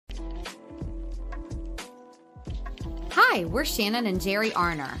Hi, we're Shannon and Jerry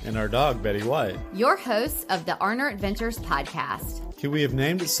Arner. And our dog, Betty White. Your hosts of the Arner Adventures podcast. Could we have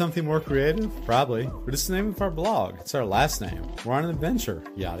named it something more creative? Probably. But it's the name of our blog. It's our last name. We're on an adventure.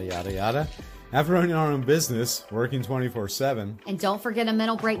 Yada, yada, yada. After running our own business, working 24/7. And don't forget a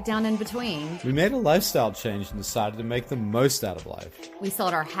mental breakdown in between. We made a lifestyle change and decided to make the most out of life. We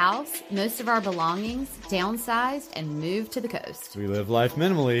sold our house, most of our belongings, downsized, and moved to the coast. We live life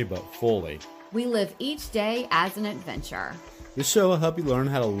minimally, but fully. We live each day as an adventure. This show will help you learn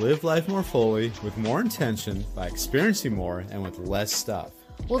how to live life more fully, with more intention, by experiencing more, and with less stuff.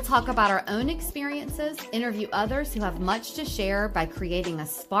 We'll talk about our own experiences, interview others who have much to share by creating a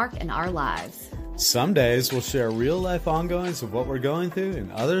spark in our lives. Some days we'll share real-life ongoings of what we're going through, and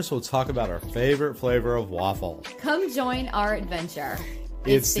others will talk about our favorite flavor of waffle. Come join our adventure.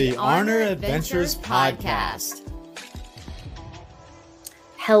 It's the Arner Adventures Podcast.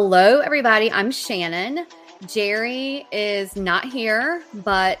 Hello, everybody. I'm Shannon. Jerry is not here,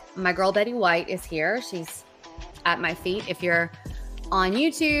 but my girl Betty White is here. She's at my feet. If you're on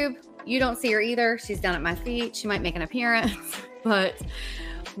YouTube, you don't see her either. She's down at my feet. She might make an appearance, but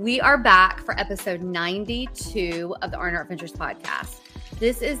we are back for episode 92 of the Arner Adventures podcast.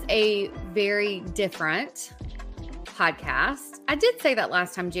 This is a very different podcast. I did say that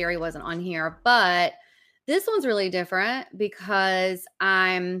last time Jerry wasn't on here, but this one's really different because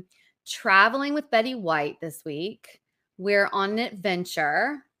I'm traveling with Betty White this week. We're on an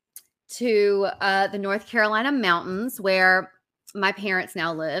adventure to the North Carolina mountains where my parents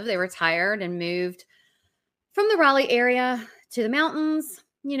now live. They retired and moved from the Raleigh area to the mountains.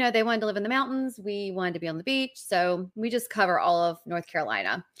 You know, they wanted to live in the mountains. We wanted to be on the beach. So we just cover all of North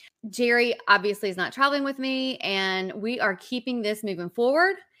Carolina. Jerry obviously is not traveling with me, and we are keeping this moving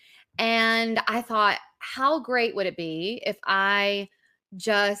forward. And I thought, how great would it be if I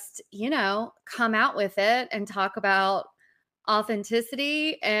just, come out with it and talk about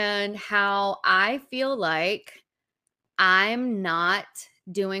authenticity and how I feel like I'm not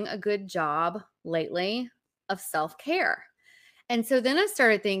doing a good job lately of self-care. And so then I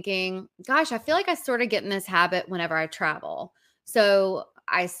started thinking, gosh, I feel like I sort of get in this habit whenever I travel. So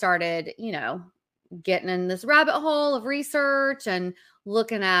I started, getting in this rabbit hole of research and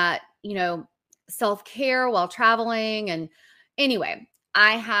looking at, self-care while traveling. And anyway,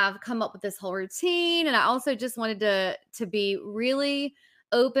 I have come up with this whole routine. And I also just wanted to be really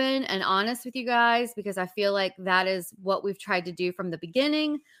open and honest with you guys, because I feel like that is what we've tried to do from the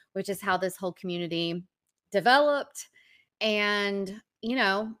beginning, which is how this whole community developed. And,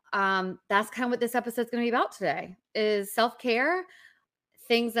 that's kind of what this episode is going to be about today, is self-care,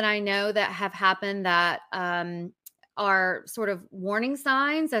 things that I know that have happened that are sort of warning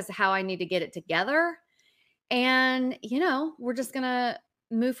signs as to how I need to get it together. And, we're just going to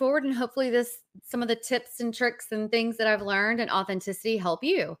move forward, and hopefully some of the tips and tricks and things that I've learned and authenticity help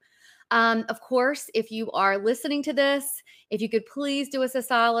you. Of course, if you are listening to this, if you could please do us a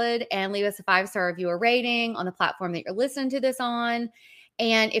solid and leave us a 5-star review or rating on the platform that you're listening to this on.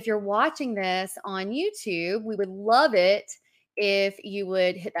 And if you're watching this on YouTube, we would love it if you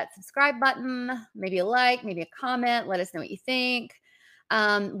would hit that subscribe button, maybe a like, maybe a comment, let us know what you think.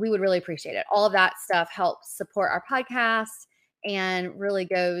 We would really appreciate it. All of that stuff helps support our podcast and really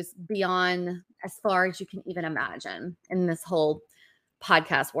goes beyond as far as you can even imagine in this whole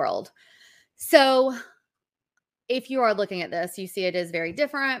podcast world. So if you are looking at this, you see it is very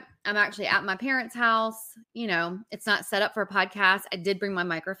different. I'm actually at my parents' house. It's not set up for a podcast. I did bring my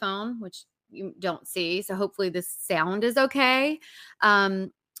microphone, which you don't see. So hopefully this sound is okay.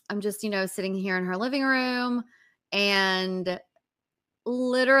 I'm just, sitting here in her living room, and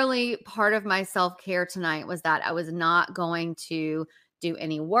literally part of my self-care tonight was that I was not going to do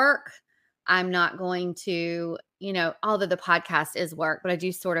any work. I'm not going to, although the podcast is work, but I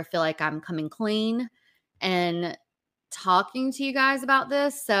do sort of feel like I'm coming clean and talking to you guys about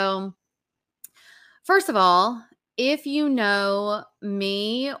this. So first of all, if you know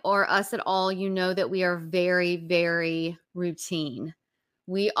me or us at all, you know that we are very, very routine.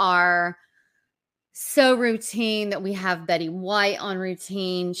 We are so routine that we have Betty White on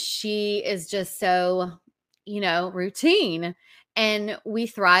routine. She is just so, routine, and we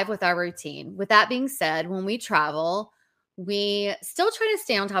thrive with our routine. With that being said, when we travel, we still try to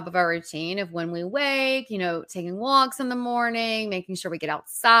stay on top of our routine of when we wake, taking walks in the morning, making sure we get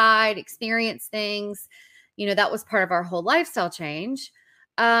outside, experience things. That was part of our whole lifestyle change.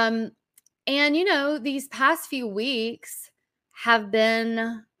 And, these past few weeks have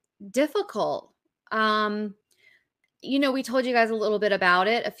been difficult. We told you guys a little bit about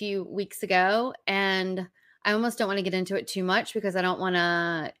it a few weeks ago, and I almost don't want to get into it too much because I don't want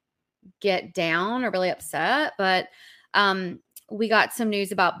to get down or really upset. But We got some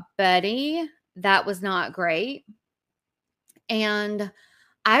news about Betty. That was not great. And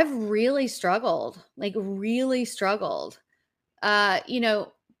I've really struggled, really struggled. The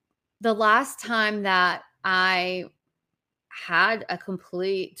last time that I had a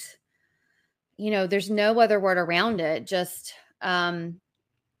complete, there's no other word around it, just a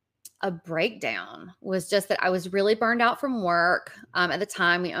breakdown, was just that I was really burned out from work. At the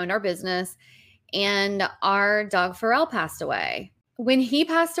time, we owned our business, and our dog Pharrell passed away. When he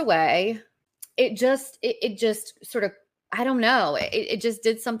passed away, it just sort of, I don't know, it just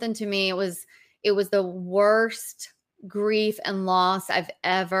did something to me. It was the worst grief and loss I've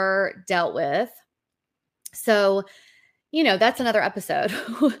ever dealt with. So, that's another episode.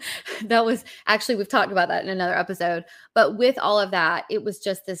 That was actually, we've talked about that in another episode. But with all of that, it was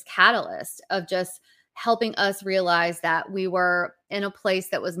just this catalyst of just helping us realize that we were in a place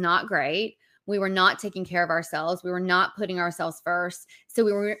that was not great. We were not taking care of ourselves. We were not putting ourselves first.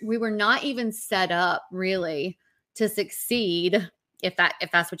 So we were not even set up really to succeed, if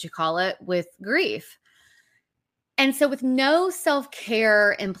that's what you call it, with grief. And so with no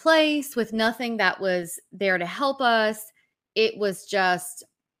self-care in place, with nothing that was there to help us, it was just,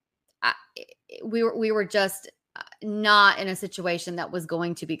 we were just not in a situation that was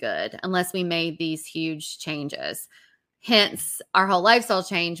going to be good unless we made these huge changes. Hence our whole lifestyle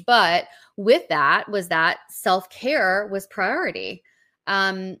change. But with that was that self-care was priority.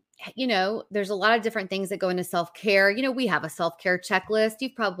 There's a lot of different things that go into self-care. We have a self-care checklist.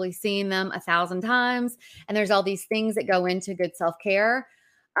 You've probably seen them 1,000 times. And there's all these things that go into good self-care.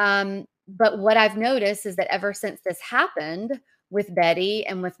 But what I've noticed is that ever since this happened with Betty,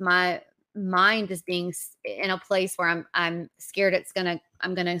 and with my mind just being in a place where I'm scared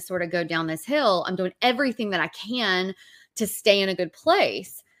I'm going to sort of go down this hill, I'm doing everything that I can to stay in a good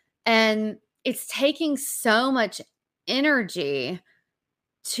place. And it's taking so much energy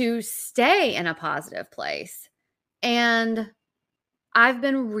to stay in a positive place. And I've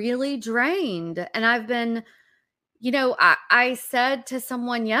been really drained. And I've been, I said to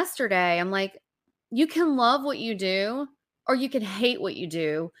someone yesterday, I'm like, you can love what you do or you can hate what you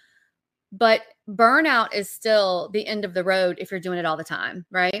do, but burnout is still the end of the road if you're doing it all the time,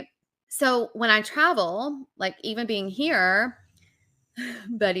 right? So when I travel, like even being here,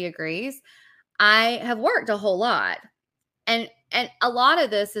 Betty agrees, I have worked a whole lot. And a lot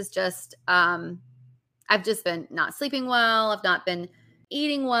of this is just, I've just been not sleeping well. I've not been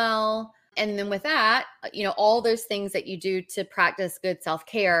eating well. And then with that, all those things that you do to practice good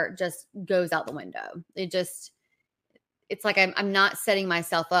self-care just goes out the window. It's like I'm not setting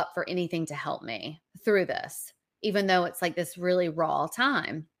myself up for anything to help me through this, even though it's like this really raw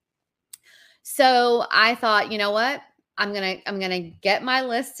time. So I thought, you know what? I'm going to get my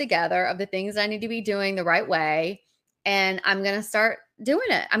list together of the things I need to be doing the right way. And I'm going to start doing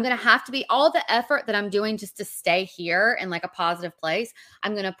it. I'm going to have to be all the effort that I'm doing just to stay here in like a positive place.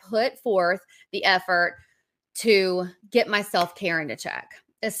 I'm going to put forth the effort to get my self-care into check,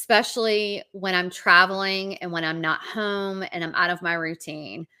 especially when I'm traveling and when I'm not home and I'm out of my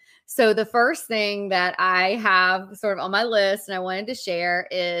routine. So the first thing that I have sort of on my list and I wanted to share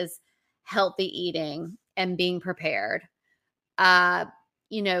is healthy eating and being prepared.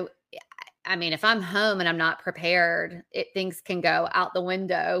 If I'm home and I'm not prepared, things can go out the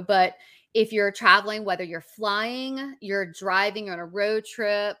window. But if you're traveling, whether you're flying, you're driving on a road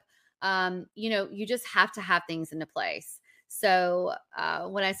trip, you just have to have things into place. So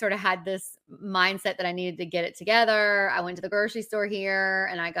when I sort of had this mindset that I needed to get it together, I went to the grocery store here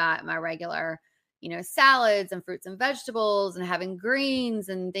and I got my regular, salads and fruits and vegetables and having greens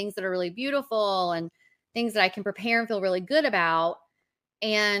and things that are really beautiful and things that I can prepare and feel really good about.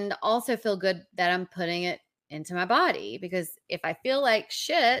 And also feel good that I'm putting it into my body, because if I feel like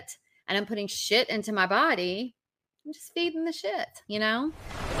shit and I'm putting shit into my body, I'm just feeding the shit,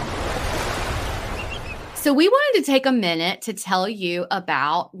 So we wanted to take a minute to tell you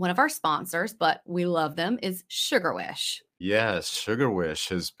about one of our sponsors, but we love them, is Sugar Wish. Yes, Sugar Wish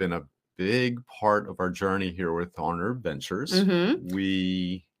has been a big part of our journey here with On Herb Ventures. Mm-hmm.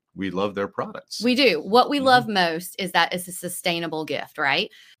 We love their products. We do. What we love most is that it's a sustainable gift, right?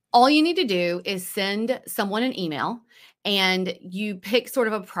 All you need to do is send someone an email and you pick sort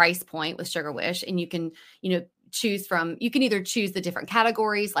of a price point with Sugar Wish, and you can, you can either choose the different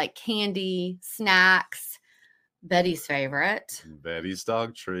categories like candy, snacks, Betty's favorite, Betty's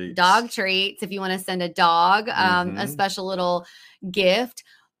dog treats. Dog treats. If you want to send a dog a special little gift,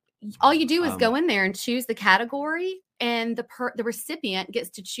 all you do is go in there and choose the category, and the recipient gets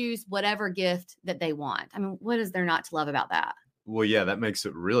to choose whatever gift that they want. I mean, what is there not to love about that? Well, yeah, that makes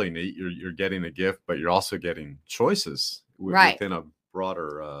it really neat. You're getting a gift, but you're also getting choices Right. within a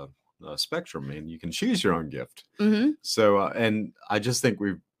broader spectrum, and you can choose your own gift. Mm-hmm. So, and I just think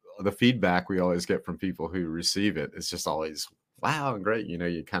the feedback we always get from people who receive it is just always wow and great.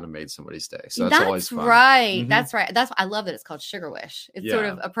 You kind of made somebody's day. So that's always fun. Right. Mhm. That's right. I love that it's called Sugar Wish. It's sort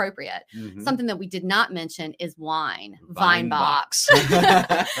of appropriate. Mhm. Something that we did not mention is wine. Vine Box.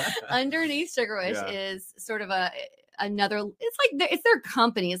 Underneath Sugar Wish is sort of another, it's their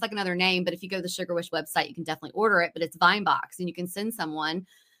company. It's like another name, but if you go to the Sugar Wish website, you can definitely order it, but it's Vine Box, and you can send someone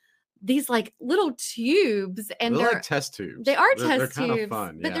these like little tubes, and they're like test tubes. They are they're test tubes,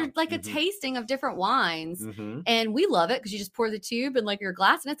 fun, but they're like a tasting of different wines. Mhm. And we love it because you just pour the tube in like your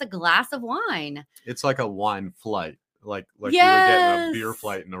glass, and it's a glass of wine. It's like a wine flight, like you were Yes. getting a beer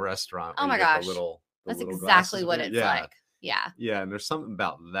flight in a restaurant. Oh where my you get gosh. the little That's little exactly glasses of what beer. it's Yeah. like. Yeah. Yeah, and there's something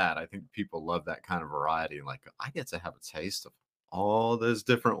about that. I think people love that kind of variety. And like, I get to have a taste of all those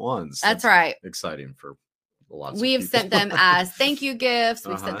different ones. That's right. Exciting for lots of We've people. sent them as thank you gifts.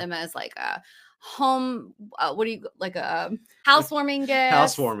 We've sent Uh-huh. them as like a home, like a housewarming gift.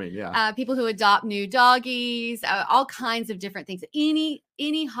 Housewarming, yeah. People who adopt new doggies, all kinds of different things. Any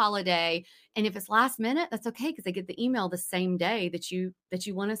holiday, and if it's last minute, that's okay because they get the email the same day that you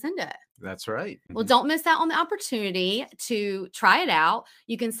want to send it. That's right. Well, don't miss out on the opportunity to try it out.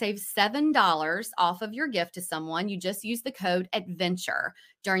 You can save $7 off of your gift to someone. You just use the code ADVENTURE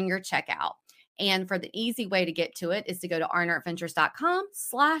during your checkout. And for the easy way to get to it is to go to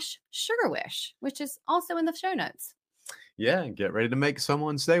arneradventures.com/sugarwish, which is also in the show notes. Yeah, and get ready to make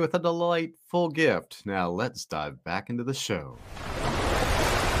someone's day with a delightful gift. Now let's dive back into the show.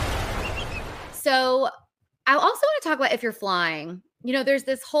 So I also want to talk about if you're flying. There's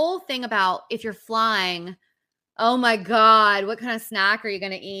this whole thing about if you're flying, oh my God, what kind of snack are you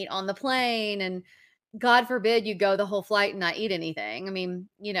going to eat on the plane? And God forbid you go the whole flight and not eat anything. I mean,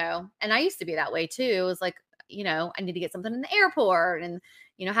 and I used to be that way too. It was like, I need to get something in the airport and,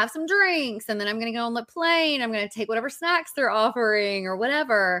 have some drinks. And then I'm going to go on the plane. I'm going to take whatever snacks they're offering or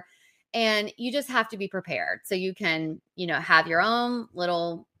whatever. And you just have to be prepared. So you can, have your own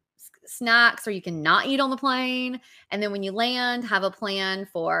little snacks, or you can not eat on the plane. And then when you land, have a plan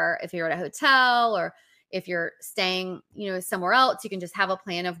for if you're at a hotel or if you're staying, somewhere else, you can just have a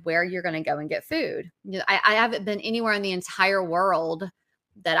plan of where you're going to go and get food. I haven't been anywhere in the entire world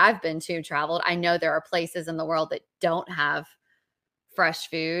that I've been to, traveled. I know there are places in the world that don't have fresh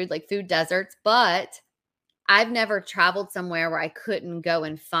food, like food deserts, but I've never traveled somewhere where I couldn't go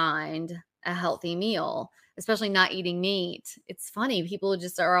and find a healthy meal, especially not eating meat. It's funny. People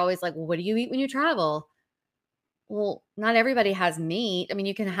just are always like, well, what do you eat when you travel? Well, not everybody has meat. I mean,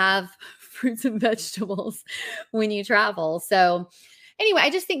 you can have fruits and vegetables when you travel. So anyway, I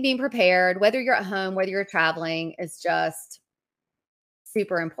just think being prepared, whether you're at home, whether you're traveling, is just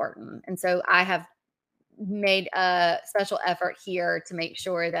super important. And so I have made a special effort here to make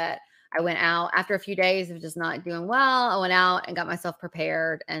sure that I went out after a few days of just not doing well. I went out and got myself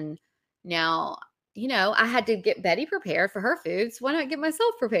prepared. And now, I had to get Betty prepared for her food. So why not get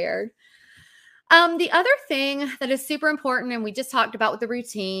myself prepared? The other thing that is super important, and we just talked about with the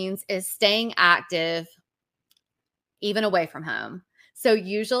routines, is staying active even away from home. So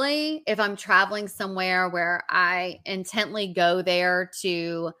usually if I'm traveling somewhere where I intently go there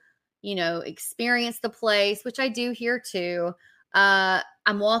to, experience the place, which I do here too,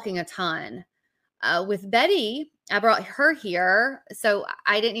 I'm walking a ton. With Betty, I brought her here. So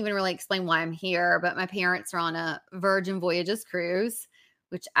I didn't even really explain why I'm here, but my parents are on a Virgin Voyages cruise,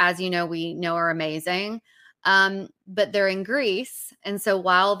 which, as we know are amazing. But they're in Greece. And so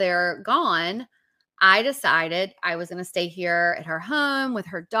while they're gone, I decided I was going to stay here at her home with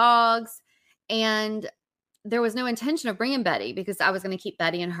her dogs. And there was no intention of bringing Betty because I was going to keep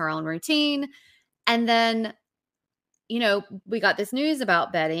Betty in her own routine. And then, we got this news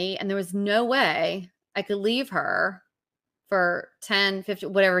about Betty, and there was no way I could leave her for 10,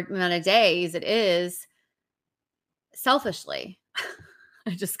 15, whatever amount of days it is, selfishly.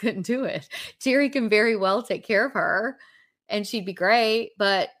 I just couldn't do it. Jerry can very well take care of her and she'd be great.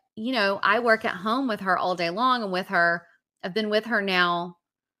 But, I work at home with her all day long, and I've been with her now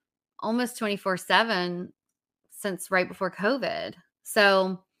almost 24/7 since right before COVID.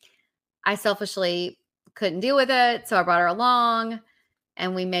 So I selfishly couldn't deal with it. So I brought her along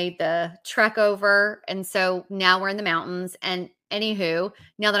and we made the trek over. And so now we're in the mountains. And anywho,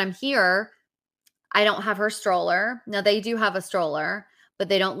 now that I'm here, I don't have her stroller. Now they do have a stroller, but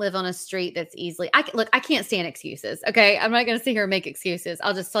they don't live on a street that's easily. I can't stand excuses. Okay. I'm not going to sit here and make excuses.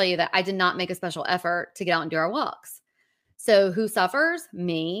 I'll just tell you that I did not make a special effort to get out and do our walks. So who suffers?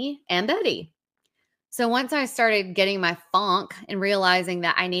 Me and Betty. So once I started getting my funk and realizing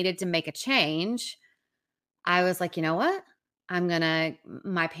that I needed to make a change, I was like, you know what?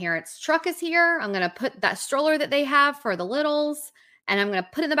 My parents' truck is here. I'm going to put that stroller that they have for the littles, and I'm going to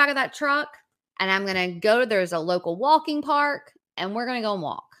put it in the back of that truck, and I'm going to there's a local walking park, and we're going to go and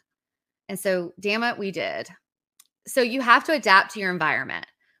walk. And so, damn it, we did. So you have to adapt to your environment,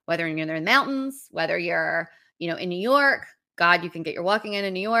 whether you're in the mountains, whether you're, in New York. God, you can get your walking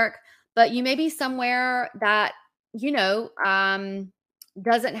in New York, but you may be somewhere that,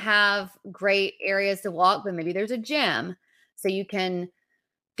 doesn't have great areas to walk, but maybe there's a gym. So you can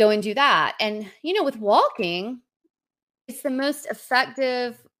go and do that. And, with walking, it's the most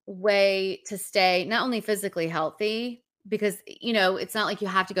effective way to stay not only physically healthy, because, it's not like you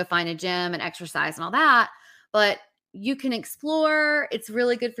have to go find a gym and exercise and all that, but you can explore. It's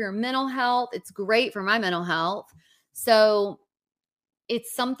really good for your mental health. It's great for my mental health. So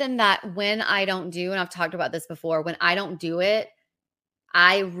it's something that when I don't do, and I've talked about this before, when I don't do it,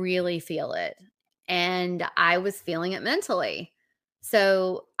 I really feel it. And I was feeling it mentally.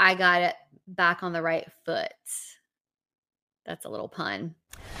 So I got it back on the right foot. That's a little pun.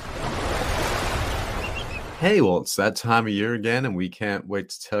 Hey, well, it's that time of year again, and we can't wait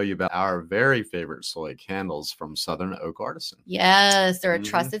to tell you about our very favorite soy candles from Southern Oak Artisan. Yes, they're a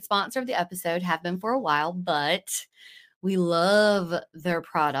trusted sponsor of the episode, have been for a while, but we love their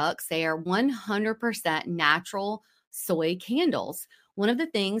products. They are 100% natural soy candles. One of the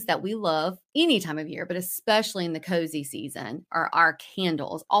things that we love any time of year, but especially in the cozy season, are our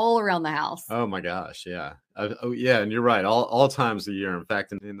candles all around the house. Oh my gosh, yeah. Yeah, and you're right. All times of the year. In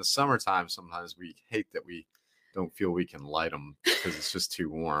fact, in the summertime, sometimes we hate that we don't feel we can light them because it's just too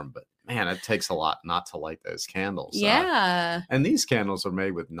warm. But man, it takes a lot not to light those candles. Yeah. And these candles are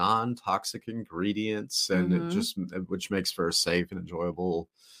made with non-toxic ingredients, and which makes for a safe and enjoyable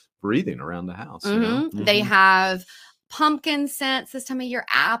breathing around the house. They have pumpkin scents this time of year,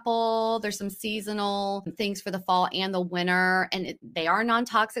 apple. There's some seasonal things for the fall and the winter. And they are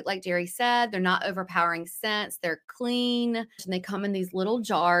non-toxic, like Jerry said. They're not overpowering scents. They're clean. And they come in these little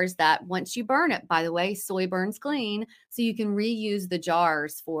jars that once you burn it, by the way, soy burns clean. So you can reuse the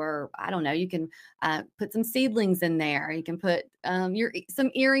jars for, I don't know, you can put some seedlings in there. You can put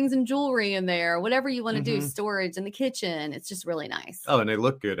some earrings and jewelry in there, whatever you want to do, storage in the kitchen. It's just really nice. Oh, and they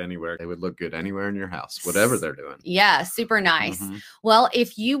look good anywhere. They would look good anywhere in your house, whatever they're doing. Yeah, super nice. Well,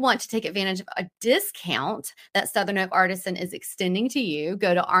 if you want to take advantage of a discount that Southern Oak Artisan is extending to you,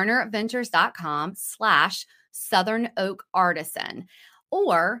 go to arneradventures.com/Southern Oak Artisan.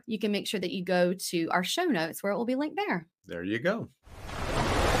 Or you can make sure that you go to our show notes where it will be linked there. There you go.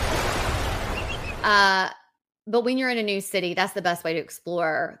 But when you're in a new city, that's the best way to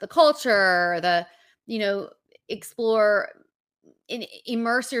explore the culture, explore and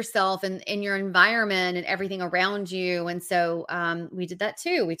immerse yourself in your environment and everything around you. And so we did that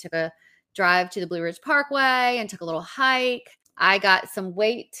too. We took a drive to the Blue Ridge Parkway and took a little hike. I got some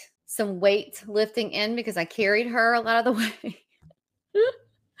weight lifting in because I carried her a lot of the way.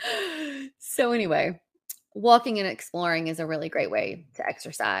 So anyway, walking and exploring is a really great way to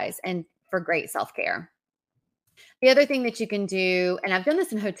exercise and for great self-care. The other thing that you can do, and I've done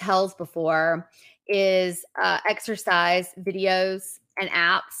this in hotels before, is exercise videos and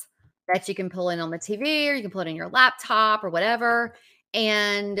apps that you can pull in on the TV, or you can pull it in your laptop or whatever.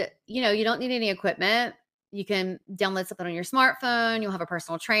 And, you don't need any equipment. You can download something on your smartphone. You'll have a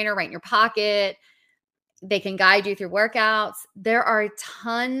personal trainer right in your pocket. They can guide you through workouts. There are a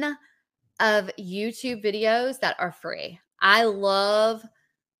ton of YouTube videos that are free. I love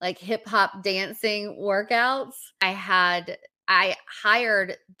like hip hop dancing workouts. I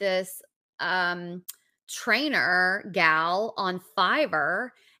hired this trainer gal on Fiverr,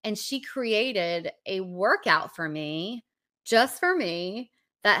 and she created a workout for me, just for me,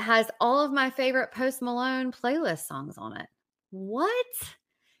 that has all of my favorite Post Malone playlist songs on it. What?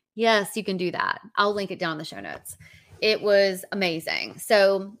 Yes, you can do that. I'll link it down in the show notes. It was amazing.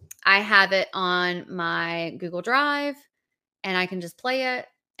 So I have it on my Google Drive, and I can just play it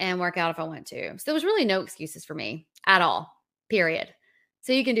and work out if I want to. So there was really no excuses for me at all, period.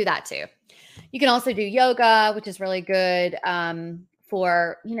 So you can do that too. You can also do yoga, which is really good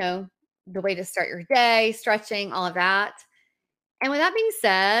for, the way to start your day, stretching, all of that. And with that being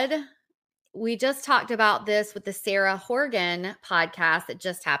said, we just talked about this with the Sarah Horgan podcast that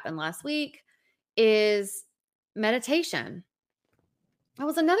just happened last week, is meditation. That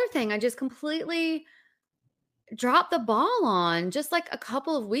was another thing I just completely dropped the ball on just like a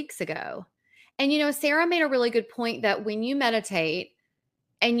couple of weeks ago. And, Sarah made a really good point that when you meditate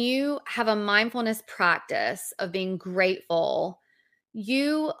and you have a mindfulness practice of being grateful,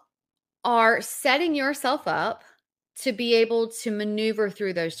 you are setting yourself up to be able to maneuver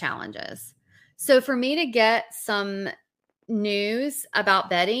through those challenges. So for me to get some news about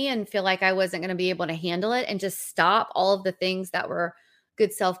Betty and feel like I wasn't going to be able to handle it and just stop all of the things that were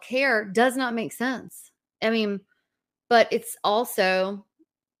good self-care does not make sense. I mean, but it's also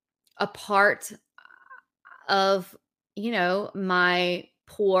a part of, my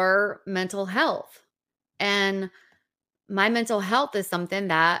poor mental health. And my mental health is something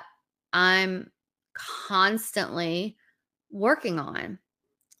that I'm constantly working on.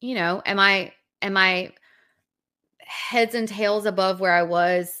 Am I heads and tails above where I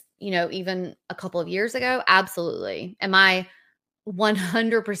was, even a couple of years ago? Absolutely. Am I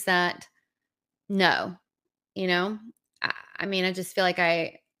 100%? No. I mean, I just feel like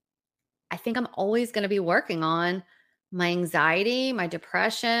I think I'm always going to be working on my anxiety, my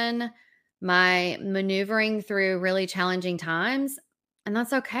depression, my maneuvering through really challenging times. And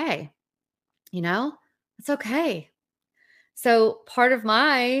that's okay. It's okay. So part of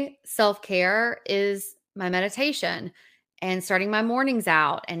my self-care is my meditation and starting my mornings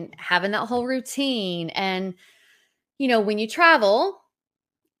out and having that whole routine. And, when you travel,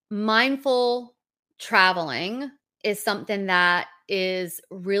 mindful traveling is something that is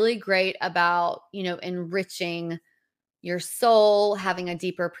really great about, enriching your soul, having a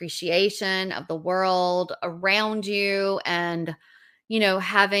deeper appreciation of the world around you, and,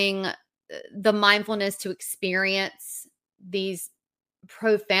 having the mindfulness to experience these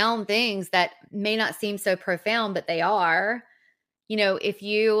profound things that may not seem so profound, but they are. If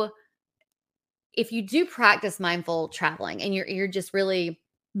you do practice mindful traveling and you're just really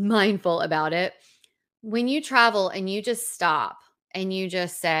mindful about it, when you travel and you just stop and you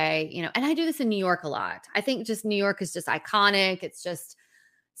just say, and I do this in New York a lot. I think just New York is just iconic. It's just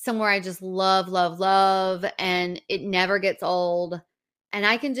somewhere I just love, love, love, and it never gets old. And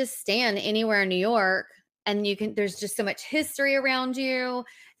I can just stand anywhere in New York and there's just so much history around you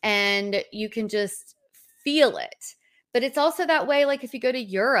and you can just feel it. But it's also that way, like if you go to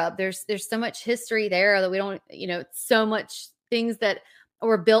Europe, there's so much history there that we don't, so much things that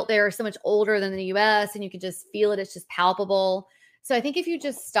were built there are so much older than the US, and you can just feel it. It's just palpable. So I think if you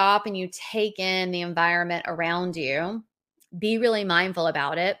just stop and you take in the environment around you, be really mindful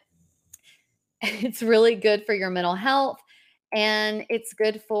about it, it's really good for your mental health, and it's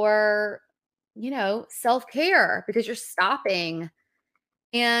good for, self-care because you're stopping.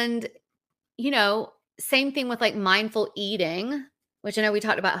 And, same thing with like mindful eating, which I know we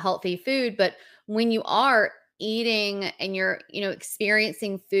talked about healthy food, but when you are eating and you're,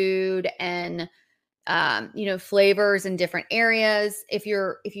 experiencing food and, flavors in different areas, if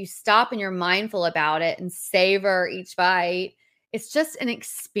you stop and you're mindful about it and savor each bite, it's just an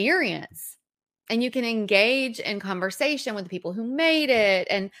experience. And you can engage in conversation with the people who made it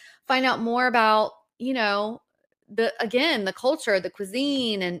and find out more about, the culture, the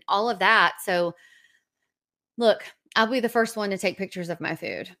cuisine, and all of that. So look, I'll be the first one to take pictures of my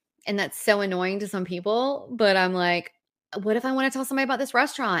food. And that's so annoying to some people, but I'm like, what if I want to tell somebody about this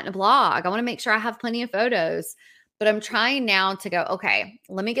restaurant, a blog? I want to make sure I have plenty of photos, but I'm trying now to go, okay,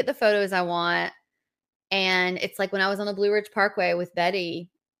 let me get the photos I want. And it's like when I was on the Blue Ridge Parkway with Betty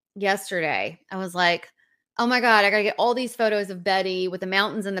yesterday, I was like, oh my God, I got to get all these photos of Betty with the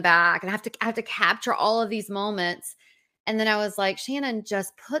mountains in the back. And I have to capture all of these moments. And then I was like, Shannon,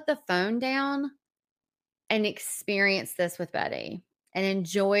 just put the phone down and experience this with Betty and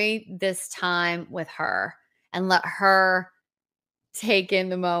enjoy this time with her and let her take in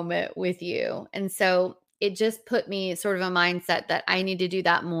the moment with you. And so it just put me sort of a mindset that I need to do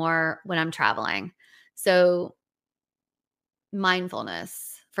that more when I'm traveling. So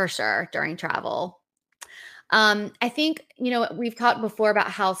mindfulness for sure during travel. I think, we've talked before about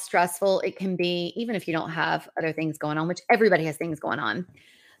how stressful it can be, even if you don't have other things going on, which everybody has things going on,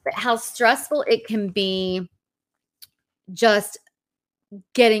 but how stressful it can be just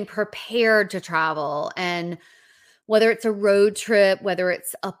getting prepared to travel. And whether it's a road trip, whether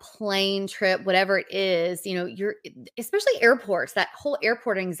it's a plane trip, whatever it is, especially airports, that whole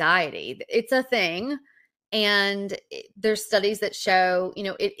airport anxiety, it's a thing. And there's studies that show,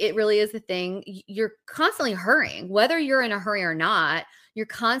 it really is a thing. You're constantly hurrying, whether you're in a hurry or not, you're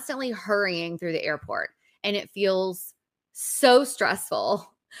constantly hurrying through the airport and it feels so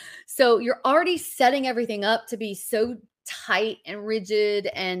stressful. So you're already setting everything up to be so tight and rigid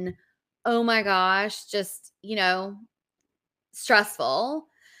and, oh my gosh, just, stressful.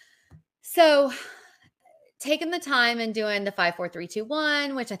 So taking the time and doing the 5, 4, 3, 2,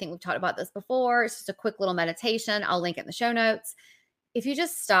 1, which I think we've talked about this before. It's just a quick little meditation. I'll link it in the show notes. If you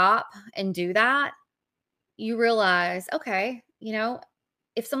just stop and do that, you realize, okay,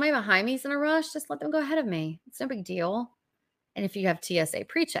 if somebody behind me is in a rush, just let them go ahead of me. It's no big deal. And if you have TSA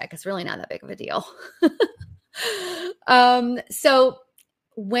pre-check, it's really not that big of a deal. So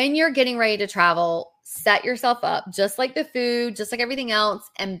when you're getting ready to travel, set yourself up just like the food, just like everything else,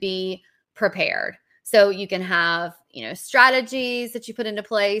 and be prepared. So you can have, strategies that you put into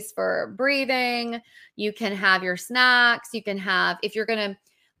place for breathing. You can have your snacks. You can have, if you're going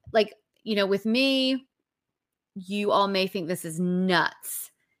to, with me, you all may think this is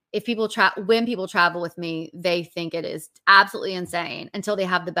nuts. When people travel with me, they think it is absolutely insane until they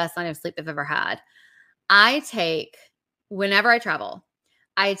have the best night of sleep they've ever had. Whenever I travel,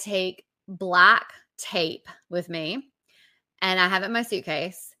 I take black tape with me, and I have it in my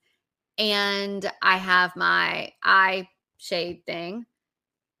suitcase, and I have my eye shade thing,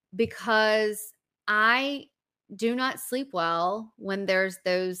 because I do not sleep well when there's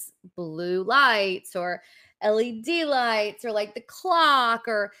those blue lights or LED lights or like the clock,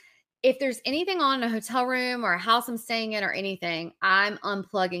 or if there's anything on in a hotel room or a house I'm staying in or anything, I'm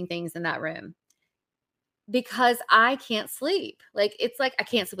unplugging things in that room because I can't sleep. It's like I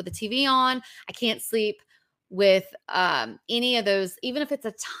can't sleep with the TV on. I can't sleep with any of those, even if it's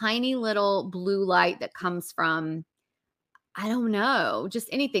a tiny little blue light that comes from, I don't know, just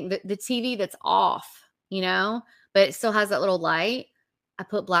anything, the TV that's off, but it still has that little light. I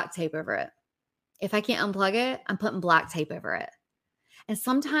put black tape over it. If I can't unplug it, I'm putting black tape over it. And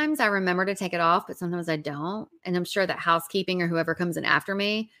sometimes I remember to take it off, but sometimes I don't. And I'm sure that housekeeping or whoever comes in after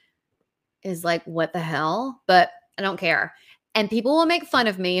me is like, what the hell? But I don't care. And people will make fun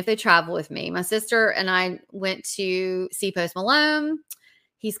of me if they travel with me. My sister and I went to see Post Malone.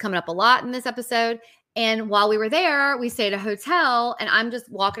 He's coming up a lot in this episode. And while we were there, we stayed at a hotel, and I'm just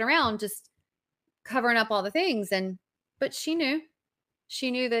walking around, just covering up all the things. But she knew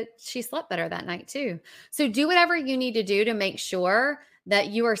that she slept better that night too. So do whatever you need to do to make sure that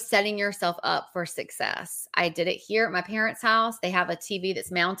you are setting yourself up for success. I did it here at my parents' house. They have a TV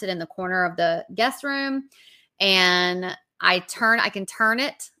that's mounted in the corner of the guest room, and I can turn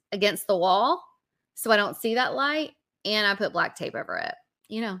it against the wall so I don't see that light, and I put black tape over it.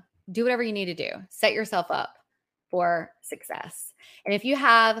 Do whatever you need to do. Set yourself up for success. And if you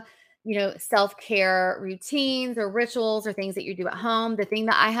have, self-care routines or rituals or things that you do at home, the thing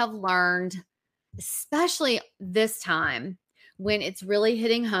that I have learned, especially this time when it's really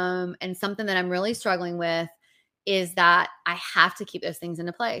hitting home and something that I'm really struggling with, is that I have to keep those things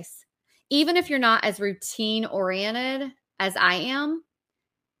into place. Even if you're not as routine oriented as I am,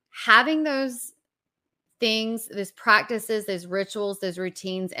 having those things, those practices, those rituals, those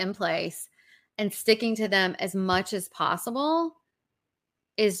routines in place and sticking to them as much as possible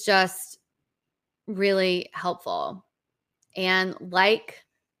is just really helpful. And like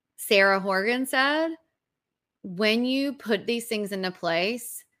Sarah Horgan said, when you put these things into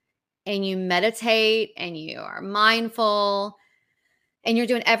place and you meditate and you are mindful and you're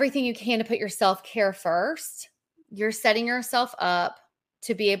doing everything you can to put your self-care first, you're setting yourself up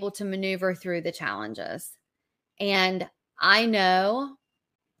to be able to maneuver through the challenges. And I know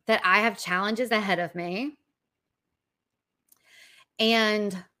that I have challenges ahead of me.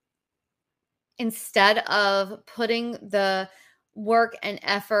 And instead of putting the work and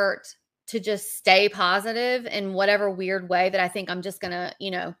effort to just stay positive in whatever weird way that I think I'm just going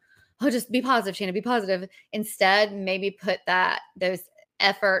to, just be positive, Shanna, be positive. Instead, maybe put those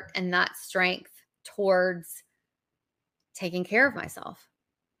effort and that strength towards taking care of myself.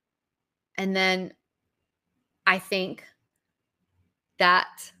 And then I think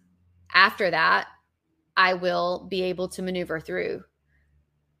that after that, I will be able to maneuver through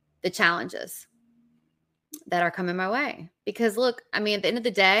the challenges that are coming my way. Because look, at the end of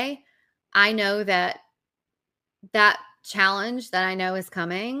the day, I know that challenge that I know is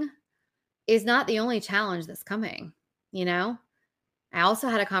coming is not the only challenge that's coming. I also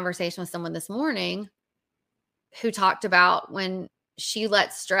had a conversation with someone this morning who talked about when she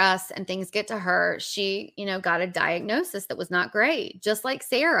let stress and things get to her, she, got a diagnosis that was not great, just like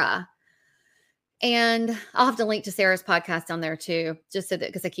Sarah. And I'll have to link to Sarah's podcast down there too, just so that,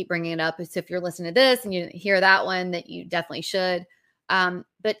 because I keep bringing it up. So if you're listening to this and you didn't hear that one, that you definitely should.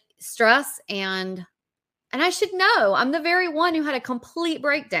 But stress and I should know, I'm the very one who had a complete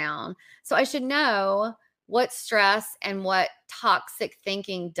breakdown. So I should know what stress and what toxic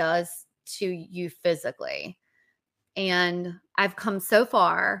thinking does to you physically. And I've come so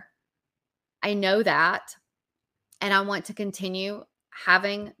far. I know that. And I want to continue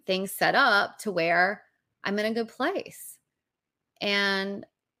having things set up to where I'm in a good place. And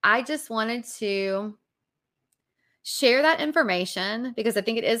I just wanted to share that information because I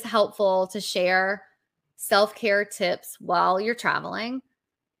think it is helpful to share self-care tips while you're traveling.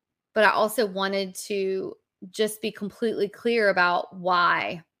 but I also wanted to just be completely clear about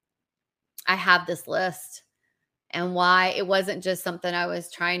why I have this list and why it wasn't just something I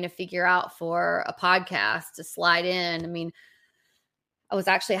was trying to figure out for a podcast to slide in. I mean, I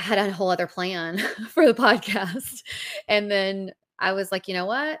had a whole other plan for the podcast. And then I was like, you know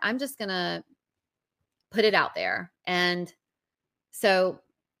what? I'm just going to put it out there. And so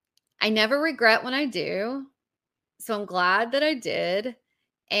I never regret when I do. So I'm glad that I did.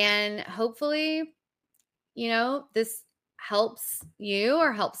 And hopefully, this helps you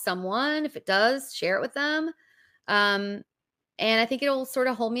or helps someone. If it does, share it with them. And I think it'll sort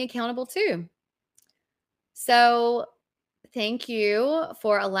of hold me accountable too. So thank you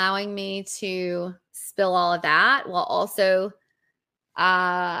for allowing me to spill all of that while also,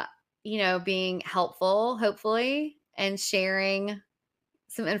 being helpful, hopefully, and sharing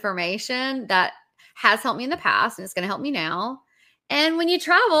some information that has helped me in the past and it's going to help me now. And when you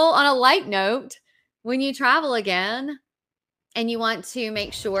travel, on a light note, when you travel again and you want to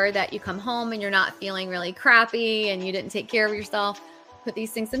make sure that you come home and you're not feeling really crappy and you didn't take care of yourself, put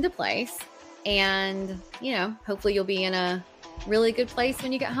these things into place. And, hopefully you'll be in a really good place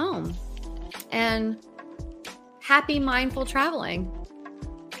when you get home. And happy mindful traveling.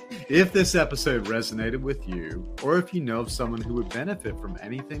 If this episode resonated with you, or if you know of someone who would benefit from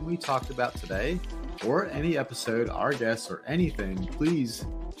anything we talked about today, or any episode, our guests, or anything, please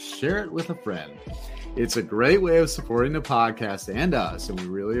share it with a friend. It's a great way of supporting the podcast and us, and we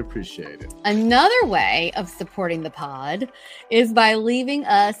really appreciate it. Another way of supporting the pod is by leaving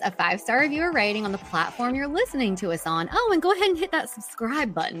us a 5-star review rating on the platform you're listening to us on. Oh, and go ahead and hit that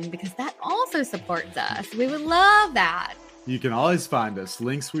subscribe button because that also supports us. We would love that. You can always find us,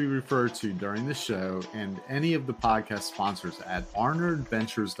 links we refer to during the show, and any of the podcast sponsors at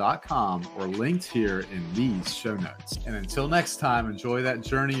arneradventures.com or linked here in these show notes. And until next time, enjoy that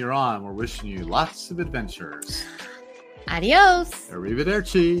journey you're on. We're wishing you lots of adventures. Adios.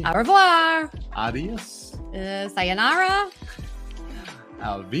 Arrivederci. Au revoir. Adios. Sayonara.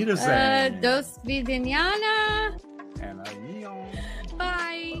 Auf Wiedersehen. Dos Vidiniana. And adios.